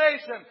as a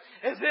nation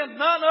is in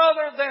none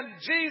other than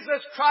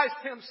Jesus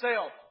Christ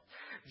Himself.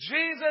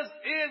 Jesus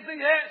is the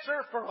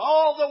answer for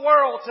all the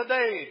world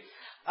today.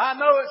 I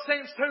know it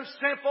seems too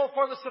simple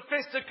for the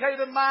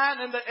sophisticated mind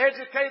and the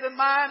educated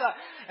mind.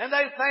 And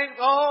they think,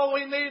 oh,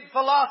 we need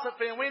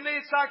philosophy and we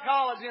need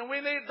psychology and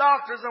we need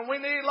doctors and we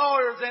need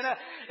lawyers. And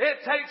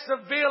it takes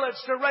a village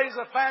to raise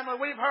a family.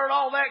 We've heard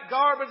all that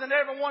garbage, and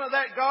every one of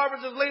that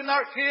garbage is leading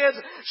our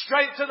kids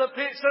straight to the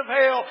pits of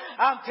hell.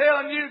 I'm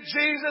telling you,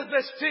 Jesus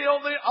is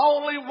still the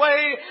only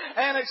way.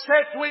 And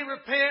except we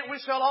repent, we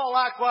shall all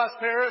likewise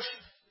perish.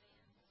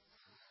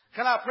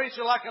 Can I preach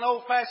it like an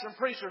old-fashioned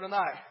preacher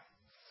tonight?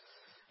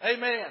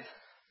 Amen.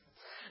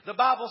 The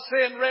Bible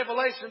said in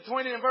Revelation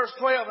 20 and verse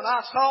 12, and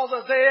I saw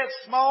the dead,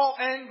 small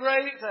and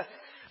great,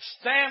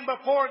 stand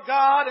before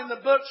God, and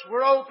the books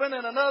were open,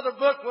 and another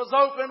book was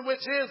opened, which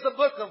is the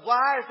book of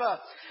life.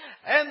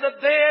 And the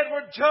dead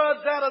were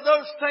judged out of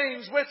those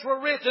things which were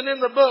written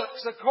in the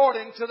books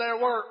according to their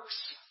works.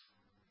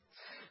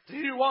 Do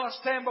you want to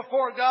stand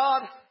before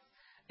God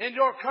in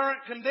your current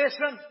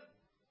condition?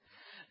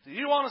 Do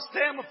you want to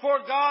stand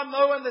before God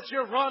knowing that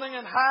you're running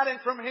and hiding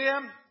from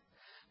Him?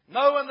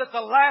 Knowing that the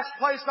last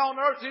place on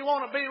earth you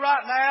want to be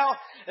right now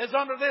is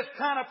under this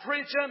kind of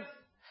preaching?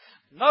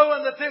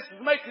 knowing that this is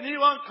making you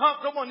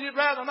uncomfortable and you'd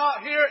rather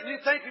not hear it and you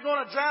think you're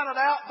going to drown it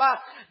out by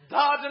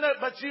dodging it,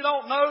 but you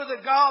don't know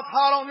that God's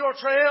hot on your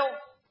trail?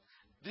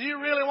 Do you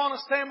really want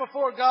to stand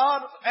before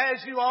God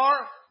as you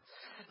are?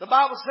 The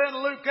Bible said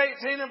in Luke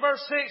 18 and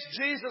verse 6,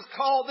 Jesus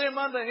called them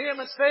unto Him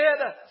and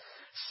said,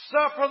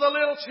 Suffer the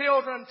little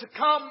children to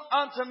come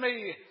unto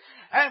me,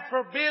 and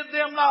forbid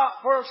them not,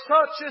 for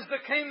such is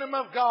the kingdom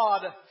of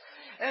God.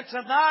 And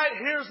tonight,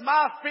 here's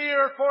my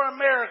fear for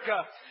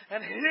America.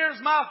 And here's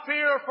my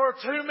fear for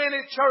too many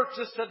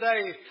churches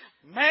today.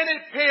 Many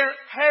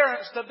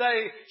parents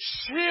today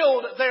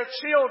shield their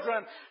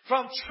children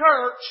from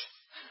church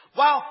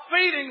while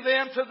feeding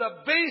them to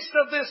the beast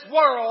of this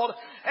world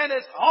and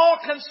its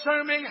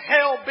all-consuming,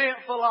 hell-bent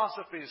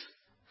philosophies.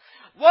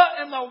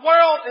 What in the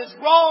world is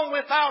wrong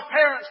with our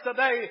parents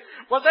today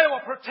where they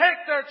will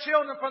protect their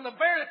children from the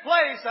very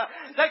place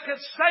that could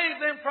save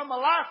them from a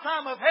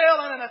lifetime of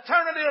hell and an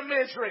eternity of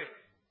misery?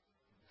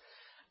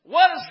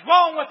 What is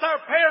wrong with our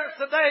parents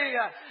today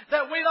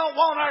that we don't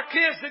want our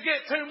kids to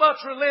get too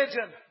much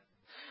religion?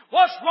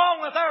 What's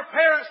wrong with our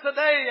parents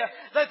today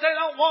that they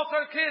don't want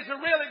their kids to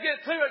really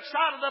get too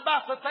excited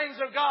about the things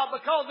of God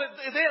because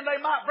then they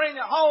might bring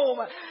it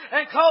home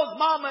and cause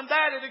mom and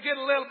daddy to get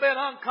a little bit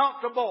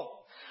uncomfortable?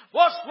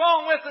 What's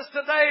wrong with us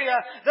today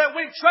that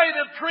we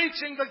traded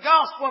preaching the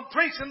gospel and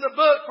preaching the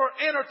book for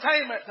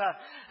entertainment?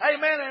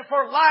 Amen. And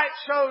for light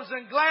shows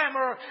and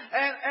glamour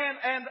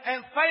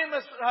and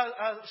famous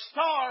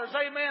stars,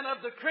 amen,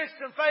 of the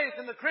Christian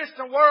faith and the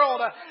Christian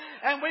world.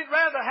 And we'd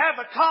rather have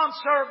a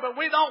concert, but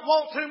we don't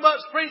want too much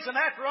preaching.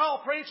 After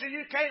all, preacher,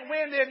 you can't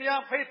win them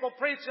young people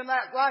preaching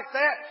that like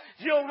that.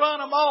 You'll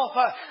run them off.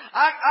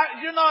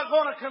 You're not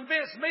going to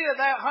convince me of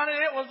that, honey.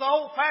 It was the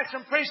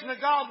old-fashioned preaching of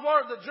God's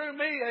Word that drew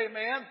me,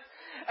 amen.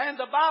 And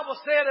the Bible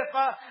said,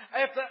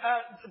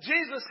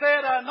 Jesus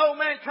said, no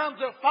man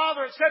comes to the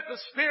Father except the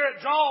Spirit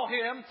draw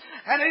him.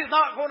 And He's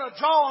not going to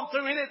draw him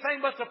through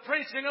anything but the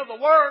preaching of the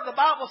Word. The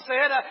Bible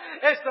said,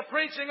 it's the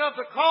preaching of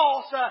the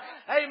cross,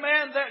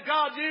 amen, that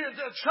God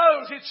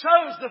chose. He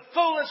chose the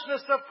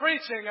foolishness of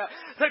preaching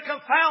to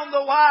confound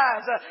the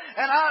wise.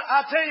 And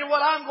I tell you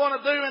what I'm going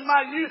to do in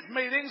my youth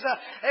meetings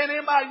and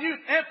in my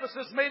youth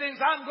emphasis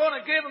meetings, I'm going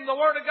to give them the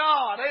Word of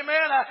God.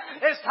 Amen.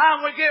 It's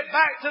time we get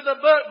back to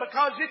the book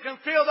because you can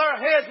fill their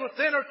heads with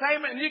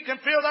entertainment and you can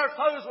fill their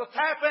toes with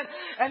tapping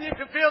and you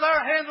can fill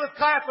their hands with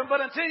clapping.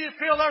 But until you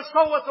fill their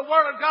soul with the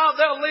Word of God,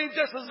 they'll leave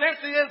just as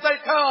empty as they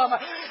come.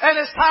 And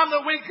it's time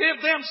that we give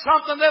them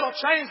something that'll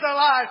change their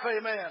life.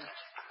 Amen.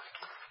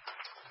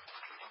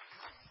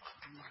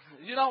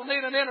 You don't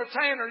need an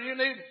entertainer. You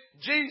need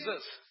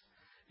Jesus.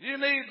 You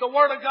need the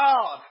Word of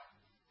God.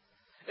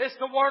 It's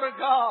the Word of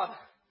God.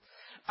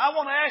 I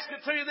want to ask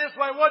it to you this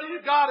way. What do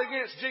you got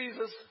against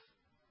Jesus?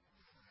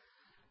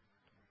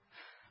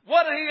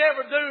 What did He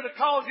ever do to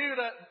cause you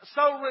to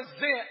so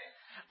resent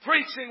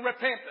preaching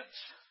repentance?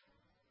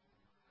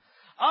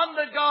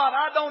 Under God,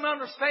 I don't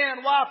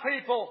understand why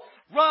people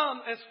run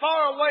as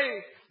far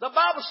away. The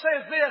Bible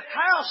says this,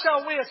 how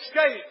shall we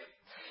escape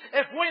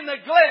if we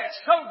neglect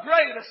so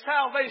great a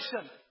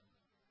salvation?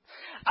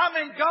 I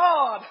mean,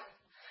 God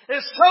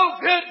is so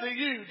good to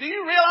you. Do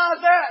you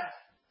realize that?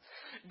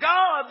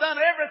 God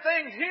done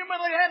everything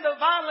humanly and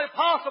divinely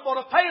possible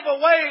to pave a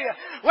way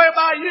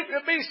whereby you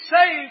could be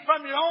saved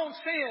from your own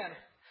sin.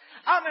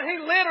 I mean, He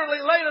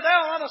literally laid it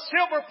out on a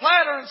silver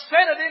platter and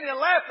set it in your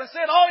lap and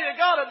said, all you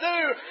got to do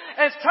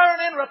is turn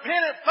in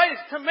repentant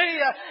faith to me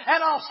and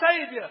I'll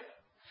save you.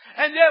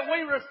 And yet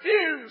we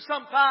refuse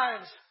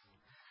sometimes.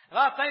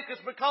 And I think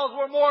it's because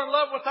we're more in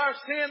love with our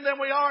sin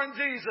than we are in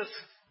Jesus.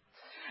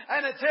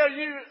 And until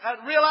you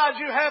realize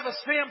you have a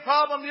sin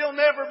problem, you'll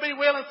never be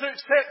willing to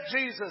accept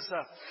Jesus.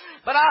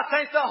 But I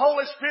think the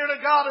Holy Spirit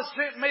of God has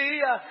sent me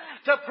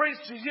to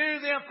preach to you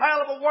the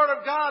infallible Word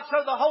of God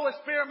so the Holy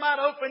Spirit might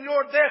open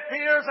your deaf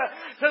ears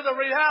to the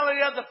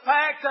reality of the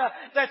fact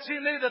that you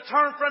need to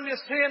turn from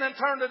your sin and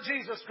turn to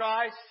Jesus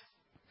Christ.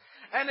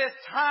 And it's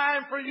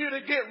time for you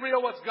to get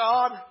real with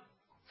God.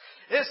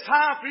 It's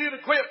time for you to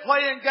quit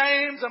playing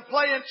games and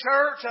playing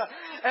church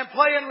and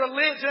playing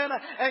religion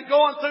and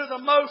going through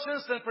the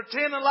motions and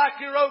pretending like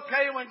you're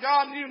okay when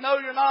God, you know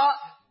you're not.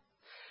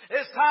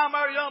 It's time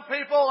our young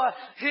people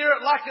hear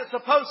it like it's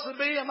supposed to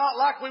be and not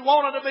like we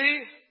want it to be.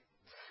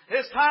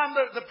 It's time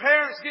that the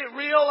parents get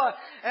real.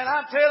 And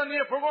I'm telling you,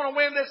 if we're going to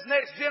win this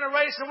next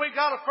generation, we've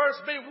got to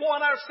first be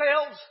one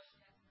ourselves.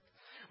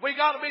 We've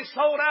got to be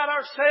sold out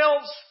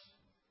ourselves.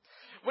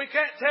 We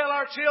can't tell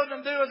our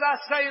children, do as I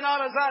say,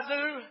 not as I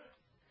do.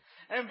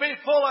 And be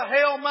full of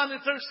hell Monday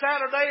through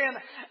Saturday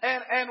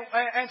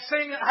and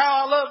sing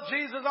how I love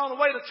Jesus on the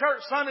way to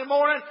church Sunday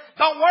morning.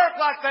 Don't work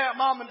like that,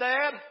 Mom and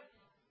Dad.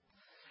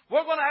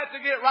 We're going to have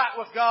to get right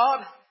with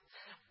God.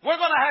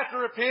 We're going to have to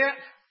repent.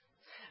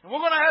 And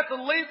we're going to have to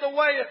lead the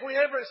way if we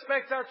ever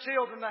expect our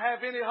children to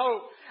have any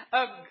hope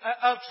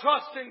of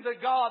trusting the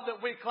God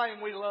that we claim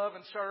we love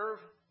and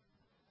serve.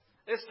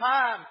 It's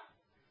time.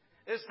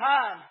 It's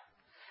time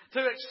to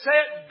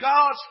accept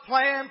God's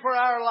plan for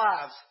our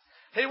lives.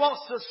 He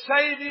wants to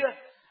save you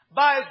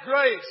by His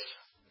grace.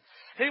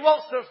 He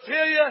wants to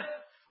fill you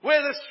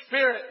with His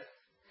Spirit.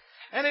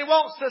 And He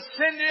wants to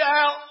send you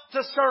out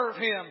to serve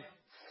Him.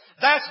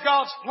 That's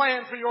God's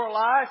plan for your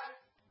life.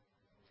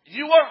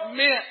 You weren't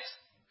meant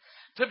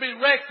to be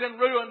wrecked and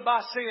ruined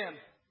by sin.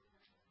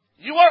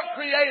 You weren't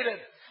created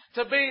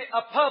to be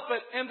a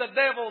puppet in the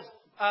devil's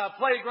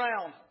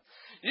playground.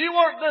 You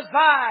weren't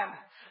designed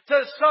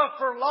to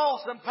suffer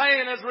loss and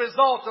pain as a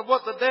result of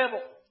what the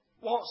devil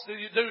wants to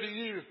do to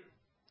you.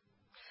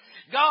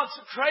 God's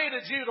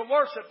created you to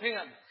worship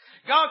Him.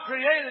 God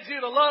created you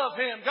to love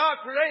Him. God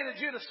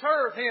created you to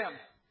serve Him.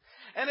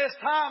 And it's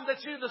time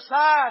that you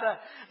decide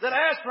that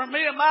as for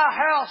me and my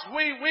house,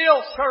 we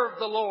will serve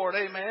the Lord.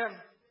 Amen.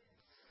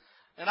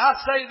 And I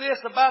say this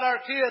about our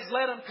kids,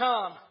 let them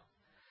come.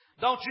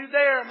 Don't you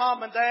dare,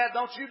 Mom and Dad,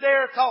 don't you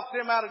dare talk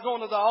them out of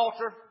going to the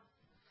altar.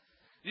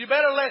 You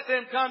better let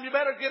them come. You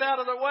better get out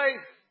of their way.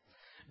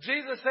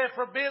 Jesus said,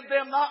 forbid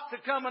them not to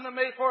come unto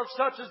me, for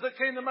such is the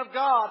kingdom of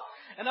God.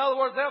 In other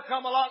words, they'll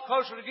come a lot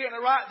closer to getting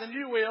it right than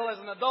you will as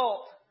an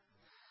adult.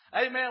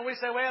 Amen. We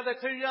say, well, they're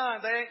too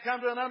young. They ain't come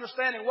to an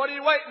understanding. What are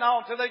you waiting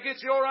on till they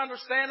get your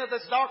understanding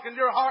that's darkened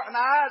your heart and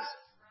eyes?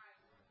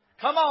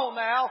 Come on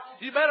now.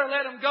 You better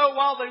let them go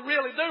while they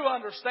really do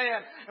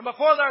understand. And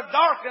before they're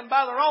darkened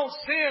by their own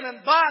sin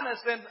and blindness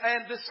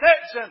and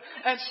deception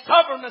and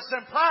stubbornness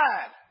and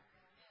pride.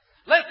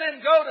 Let them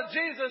go to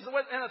Jesus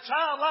in a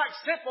childlike,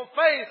 simple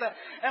faith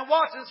and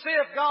watch and see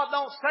if God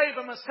don't save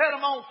them and set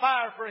them on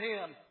fire for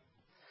Him.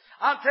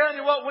 I'm telling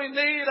you what we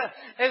need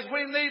is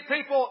we need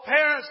people,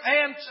 parents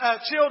and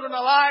children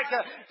alike,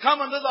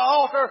 coming to the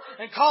altar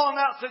and calling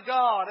out to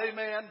God.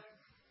 Amen.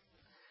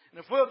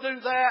 And if we'll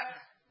do that,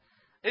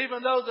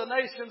 even though the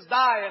nation's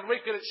dying, we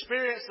could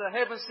experience a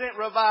heaven-sent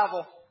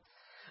revival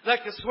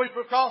that could sweep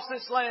across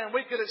this land.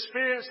 We could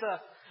experience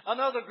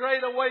another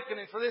great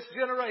awakening for this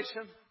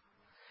generation.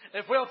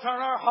 If we'll turn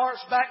our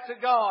hearts back to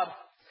God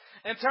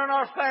and turn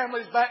our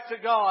families back to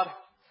God.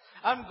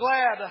 I'm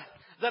glad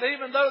that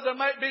even though there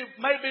may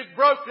be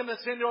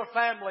brokenness in your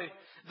family,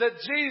 that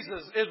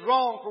Jesus is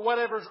wrong for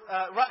whatever's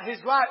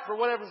He's right for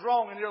whatever's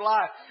wrong in your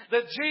life.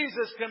 That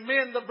Jesus can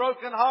mend the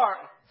broken heart.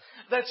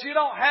 That you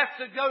don't have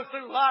to go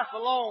through life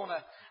alone.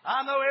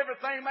 I know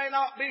everything may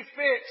not be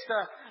fixed,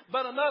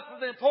 but enough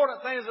of the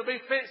important things will be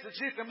fixed that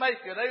you can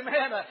make it.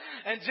 Amen.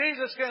 And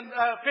Jesus can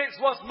fix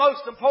what's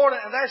most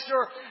important, and that's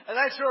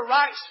your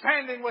right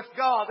standing with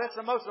God. That's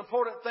the most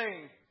important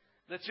thing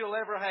that you'll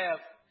ever have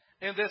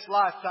in this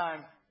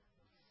lifetime.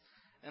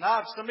 And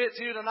I submit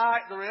to you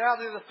tonight the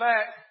reality of the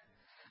fact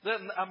that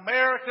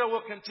America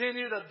will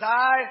continue to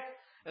die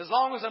as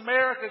long as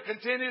America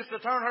continues to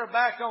turn her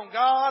back on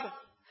God.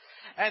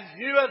 And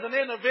you as an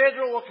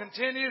individual will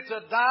continue to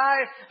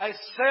die a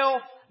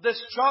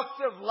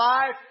self-destructive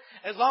life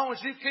as long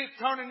as you keep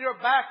turning your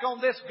back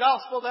on this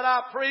gospel that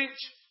I preach.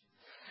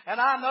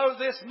 And I know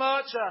this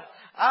much.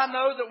 I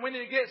know that when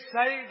you get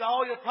saved,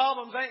 all your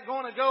problems ain't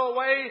going to go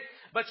away.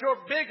 But your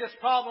biggest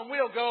problem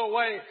will go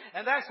away.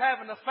 And that's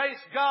having to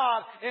face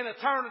God in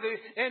eternity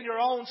in your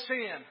own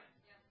sin.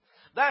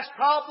 That's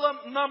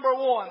problem number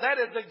one. That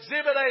is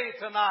Exhibit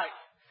A tonight.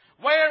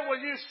 Where will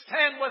you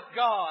stand with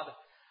God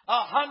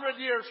 100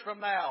 years from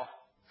now?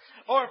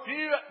 Or if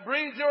you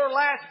breathe your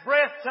last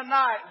breath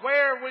tonight,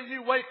 where will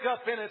you wake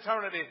up in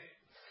eternity?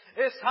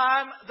 It's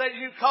time that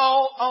you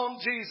call on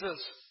Jesus.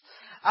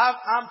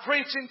 I'm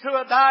preaching to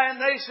a dying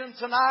nation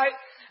tonight,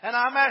 and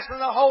I'm asking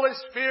the Holy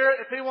Spirit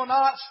if He will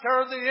not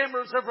stir the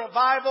embers of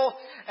revival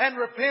and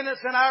repentance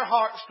in our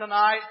hearts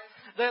tonight.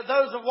 That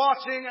those are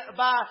watching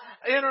by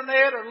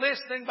internet or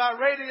listening by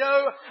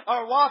radio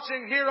or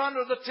watching here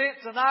under the tent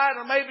tonight,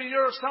 or maybe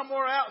you're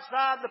somewhere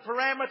outside the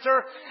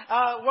parameter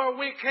where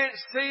we can't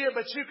see you,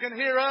 but you can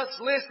hear us.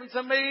 Listen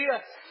to me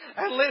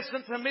and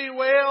listen to me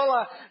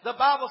well. The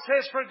Bible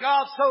says, for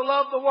God so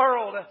loved the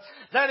world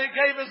that He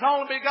gave His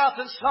only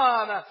begotten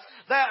Son,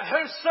 that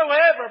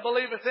whosoever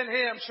believeth in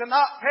Him shall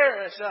not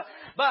perish,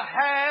 but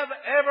have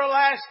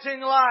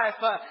everlasting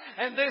life.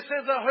 And this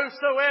is the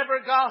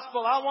whosoever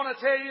gospel. I want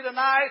to tell you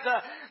tonight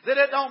that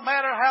it don't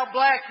matter how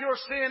black your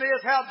sin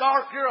is, how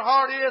dark your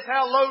heart is,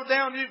 how low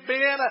down you've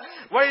been,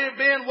 where you've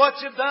been, what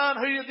you've done,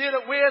 who you did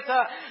it with.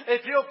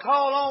 If you'll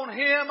call on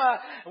Him,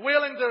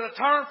 willing to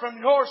return from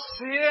your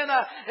sin,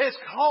 it's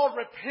called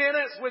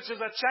repentance, which is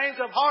a change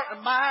of heart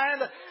and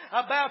mind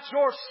about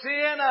your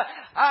sin.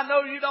 I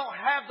know you don't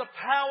have the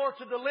power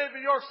to deliver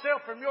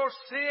yourself from your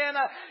sin.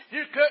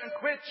 You couldn't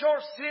quit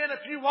your sin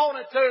if you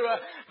wanted to.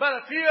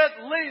 But if you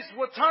at least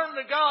would turn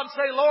to God and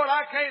say, Lord,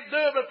 I can't do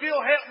it, but if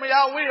you'll help me,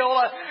 I will.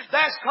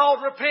 That's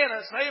called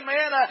repentance.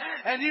 Amen.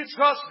 And you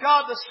trust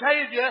God to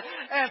save you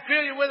and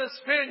fill you with His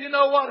Spirit. You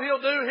know what He'll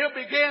do? He'll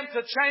begin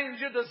to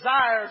change your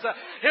desires.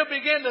 He'll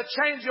begin to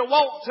change your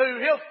want to.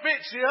 He'll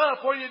fix you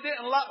up where you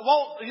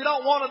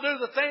don't want to do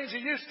the things you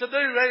used to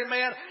do.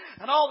 Amen.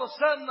 And all of a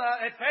sudden,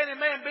 if any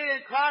man be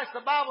in Christ,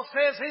 the Bible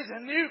says he's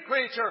a new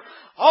creature.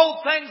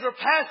 Old things are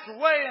passed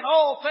away and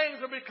all things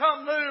will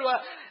become new.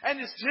 And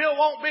you still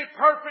won't be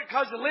perfect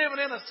because you're living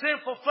in a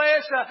sinful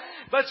flesh.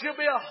 But you'll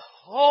be a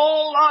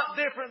whole lot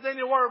different than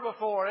you were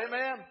before.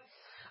 Amen.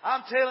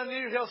 I'm telling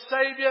you, He'll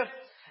save you.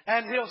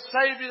 And He'll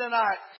save you tonight.